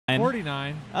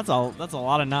49. That's a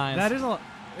lot of nines. That is a.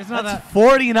 It's not that's that.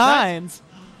 49s.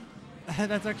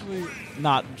 That's actually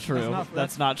not true.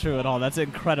 That's not true at all. That's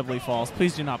incredibly false.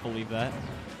 Please do not believe that.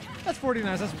 That's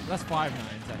 49s. That's 5 nines,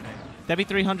 I think. That'd be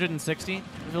 360 if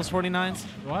it was 49s.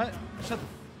 What?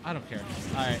 I don't care.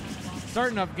 All right.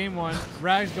 Starting up game 1.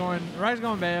 Rags going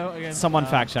Bayo against. Someone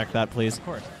fact check that, please. Of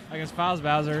course. Against Files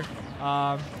Bowser.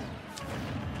 I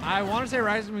want to say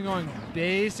Rags has been going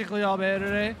basically all Bayo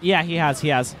today. Yeah, he has.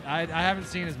 I haven't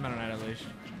seen his Meta Knight Unleashed.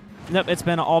 Nope, it's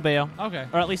been all Bayo. Okay.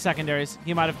 Or at least secondaries.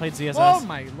 He might have played ZSS. Oh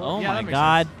my lord. Oh yeah, my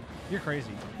god. Sense. You're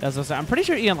crazy. That's what I'm pretty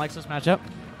sure Ian likes this matchup.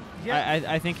 Yeah.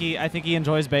 I think he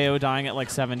enjoys Bayo dying at like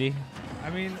 70. I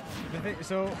mean,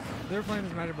 so they were playing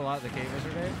this matchup a lot at the cave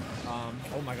yesterday.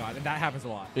 Oh my god, and that happens a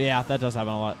lot. Yeah, that does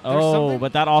happen a lot. There's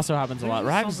But that also happens a lot.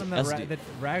 Rags that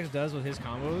Rags does with his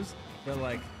combos that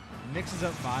like mixes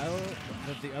up File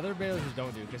that the other Bayos just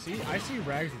don't do. Because I see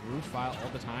Rags root File all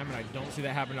the time, and I don't see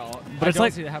that happen at all. But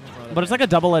it's like a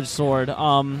double-edged sword.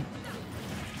 I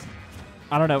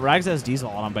don't know. Rags has Diesel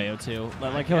on Bayo too.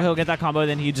 Like he'll get that combo,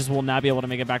 then he just will not be able to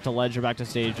make it back to ledge or back to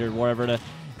stage or wherever to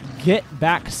get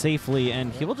back safely,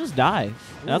 and he will just die.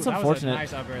 Ooh, that's unfortunate. That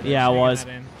was a nice up air there. Yeah, it was.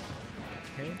 Okay.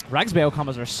 Rags Bayo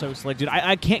combos are so slick, dude.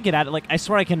 I can't get at it. Like I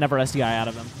swear I can never SDI out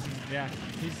of him. Yeah,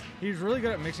 he's really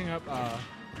good at mixing up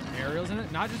aerials in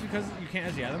it. Not just because you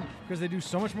can't SDI them, because they do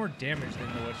so much more damage than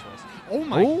the wish list. Oh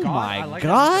my god! My I like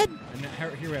god! And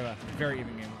here we have a very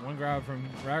even game. One grab from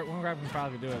File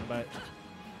could do it, but.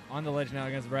 On the ledge now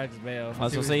against Rags Bayo. I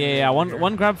was gonna say, yeah.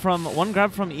 One grab from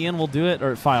Ian will do it,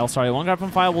 or File. Sorry, one grab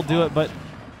from File will do it, but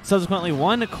subsequently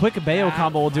one quick Bayo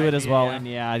combo will do it as well. And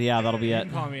yeah, that'll be it.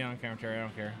 You can call me on commentary. I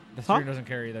don't care. The stream doesn't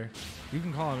care either. You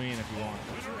can call me in if you want.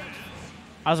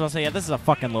 I was gonna say, yeah, this is a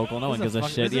fucking local. No one gives a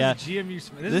shit. Yeah, This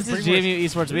is GMU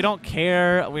Esports. We don't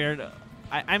care.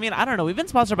 I mean, I don't know. We've been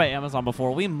sponsored by Amazon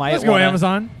before. We might. Let's go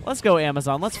Amazon. Let's go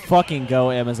Amazon. Let's fucking go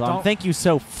Amazon. Thank you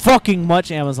so fucking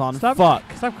much, Amazon. Stop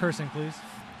cursing, please.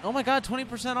 Oh my god,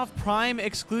 20% off Prime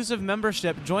exclusive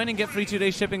membership. Join and get free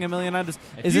 2-day shipping, a million items.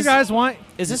 If you guys want...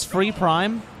 Is this free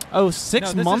Prime? Oh,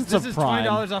 6 months of Prime.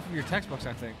 This is $20 off of your textbooks,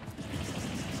 I think.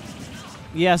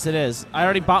 Yes, it is. I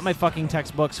already bought my fucking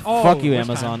textbooks. Oh, fuck you,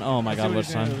 Amazon. Oh my god, which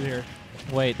time?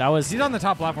 Wait, that was... He's on the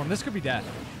top platform. This could be death.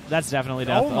 That's definitely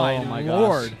death. Oh my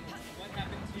lord. Gosh.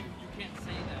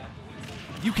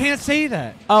 You can't say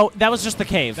that. Oh, that was just the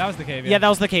cave. That was the cave, yeah. That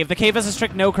was the cave. The cave has a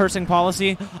strict no cursing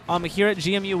policy. Here at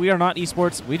GMU, we are not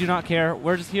esports. We do not care.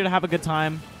 We're just here to have a good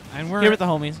time. And we're here with the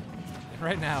homies.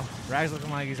 Right now, Rags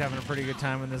looking like he's having a pretty good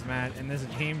time in this match, in this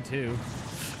game too.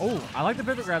 Oh, I like the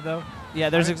pivot grab though. Yeah,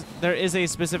 there is a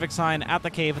specific sign at the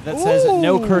cave that says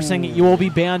no cursing. You will be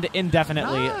banned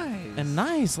indefinitely. Nice. And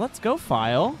nice. Let's go,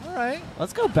 File. All right.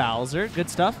 Let's go, Bowser. Good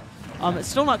stuff. It's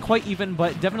still not quite even,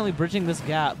 but definitely bridging this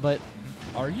gap. But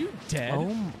are you dead?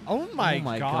 Oh my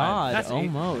god. That's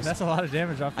almost. That's a lot of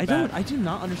damage off the bat. I do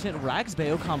not understand. Rags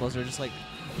Bayo combos are just like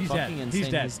fucking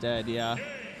insane. He's dead. Yeah.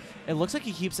 It looks like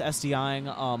he keeps SDIing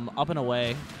up and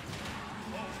away.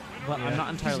 But I'm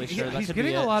not entirely sure. He's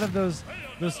getting a lot of those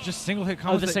just single hit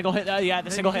combos. Oh, the single hit. Yeah,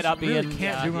 the single hit up. Really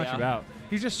can't do much about.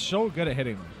 He's just so good at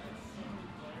hitting them.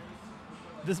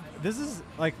 This is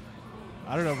like,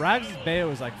 I don't know. Rags Bayo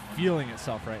is like feeling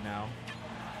itself right now.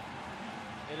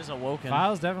 It is awoken.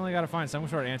 File's definitely got to find some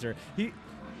sort of answer.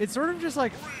 It's sort of just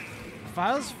like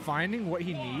File's finding what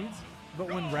he needs,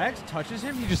 but when Rags touches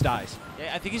him, he just dies.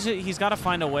 Yeah, I think he's got to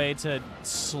find a way to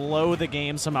slow the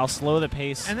game somehow, slow the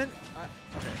pace. And then,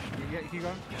 okay, keep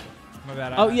going. My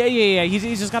bad. Oh yeah.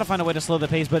 He's just got to find a way to slow the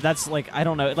pace, but that's like, I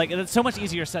don't know, like it's so much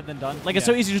easier said than done. Like it's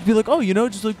so easy to just be like, oh,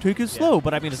 just like take it slow.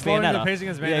 But I mean, it's slowing Bayonetta. the pace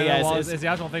against Bayonetta is the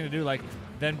actual thing to do. Like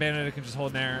then Bayonetta can just hold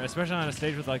in there, especially on a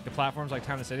stage with like the platforms like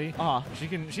Town & City. She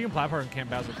can platform and camp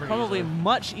Bowser pretty probably easily.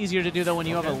 Much easier to do though when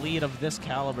you have a lead of this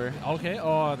caliber. Okay.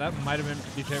 Oh, that might have been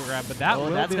the favorite grab, but that will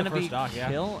be the first stock.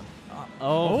 Yeah. Kill.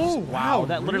 Oh wow!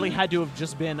 That literally had to have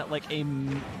just been like a.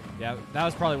 Yeah, that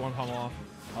was probably one pummel off.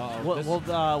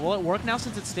 Will it work now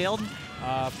since it's staled?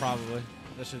 Probably.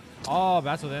 That should. Oh,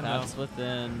 that's within. That's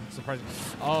within. Surprising.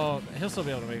 Oh, he'll still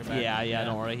be able to make it back. Yeah.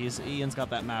 Don't worry. Ian's got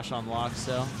that mash on lock.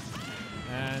 So.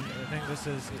 And I think this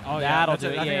is. Oh yeah. That'll do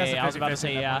it. Yeah. I was about to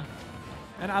say yeah.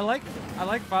 And I like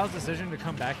File's decision to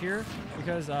come back here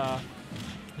because. Oh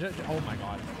my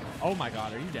god. Oh my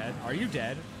god. Are you dead? Are you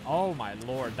dead? Oh my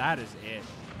lord. That is it.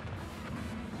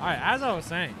 All right. As I was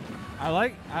saying. I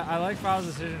like File's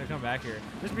decision to come back here,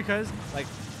 just because like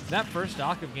that first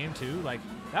stock of game 2, like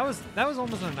that was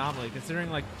almost an anomaly considering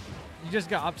like you just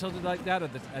got up tilted like that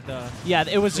at the yeah,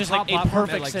 it was just like a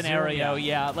perfect like scenario.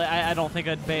 Yeah, like, I don't think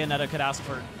a Bayonetta could ask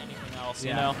for anything else.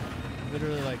 You know,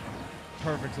 literally like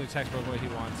perfectly textbook what he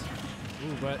wants.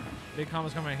 Ooh, but big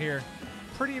combos coming right here.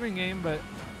 Pretty even game, but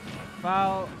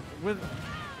foul with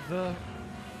the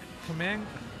command.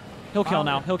 He'll kill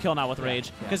now. He'll kill now with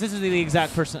rage because this is the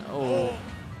exact person. Oh.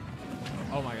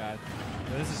 Oh my god.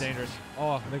 Yeah, this is dangerous.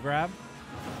 Oh, the grab.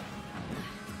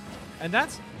 And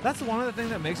that's one of the things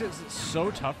that makes it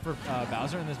so tough for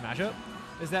Bowser in this matchup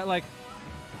is that, like,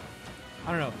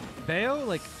 I don't know, Bayo,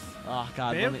 like, oh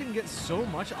god, Bayo can get so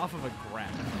much off of a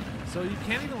grab. So you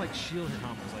can't even, like, shield your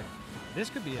combos. Like, this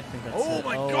could be it. Oh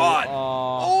my god!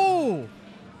 Oh!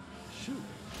 Shoot.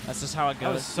 That's just how it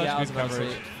goes. That was such good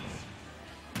coverage.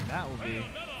 That will be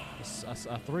a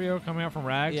 3-0 coming out from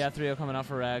Rags. Yeah, 3-0 coming out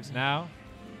for Rags. Now,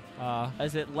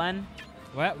 is it Len?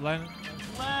 What? Len?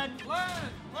 Len!